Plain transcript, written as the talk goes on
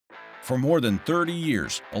For more than 30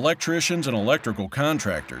 years, electricians and electrical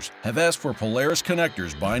contractors have asked for Polaris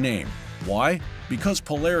connectors by name. Why? Because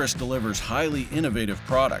Polaris delivers highly innovative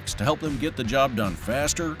products to help them get the job done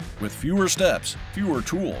faster, with fewer steps, fewer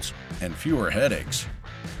tools, and fewer headaches.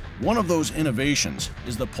 One of those innovations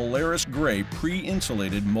is the Polaris Grey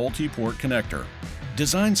pre-insulated multi-port connector.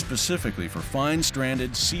 Designed specifically for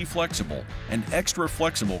fine-stranded, C-flexible, and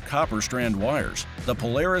extra-flexible copper strand wires, the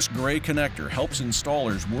Polaris Grey connector helps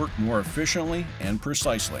installers work more efficiently and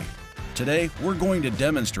precisely. Today, we're going to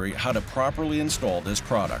demonstrate how to properly install this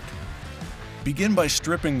product. Begin by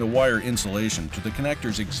stripping the wire insulation to the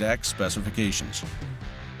connector's exact specifications.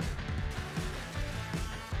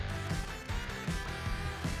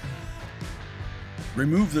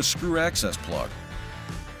 Remove the screw access plug.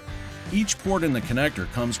 Each port in the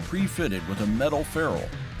connector comes pre-fitted with a metal ferrule,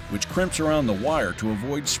 which crimps around the wire to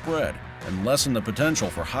avoid spread and lessen the potential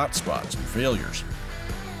for hot spots and failures.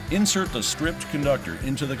 Insert the stripped conductor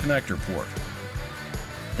into the connector port.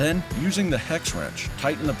 Then, using the hex wrench,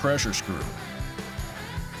 tighten the pressure screw.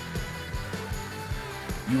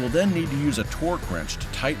 You will then need to use a torque wrench to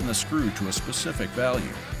tighten the screw to a specific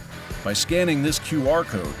value. By scanning this QR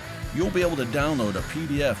code, you'll be able to download a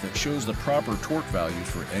PDF that shows the proper torque values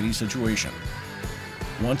for any situation.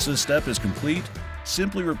 Once this step is complete,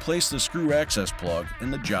 simply replace the screw access plug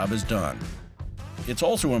and the job is done. It's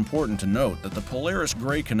also important to note that the Polaris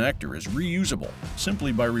Grey connector is reusable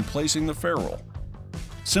simply by replacing the ferrule.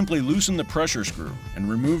 Simply loosen the pressure screw and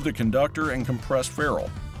remove the conductor and compressed ferrule.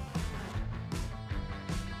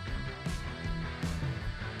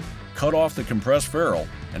 Cut off the compressed ferrule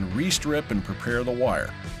and restrip and prepare the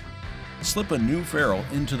wire. Slip a new ferrule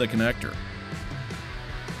into the connector.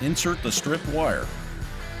 Insert the stripped wire.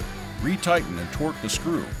 Retighten and torque the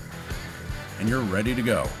screw. And you're ready to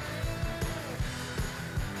go.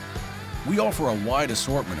 We offer a wide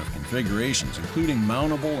assortment of configurations including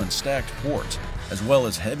mountable and stacked ports, as well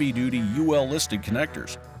as heavy-duty UL-listed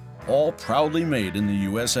connectors, all proudly made in the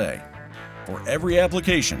USA. For every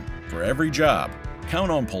application, for every job,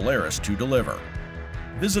 count on Polaris to deliver.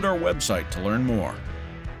 Visit our website to learn more.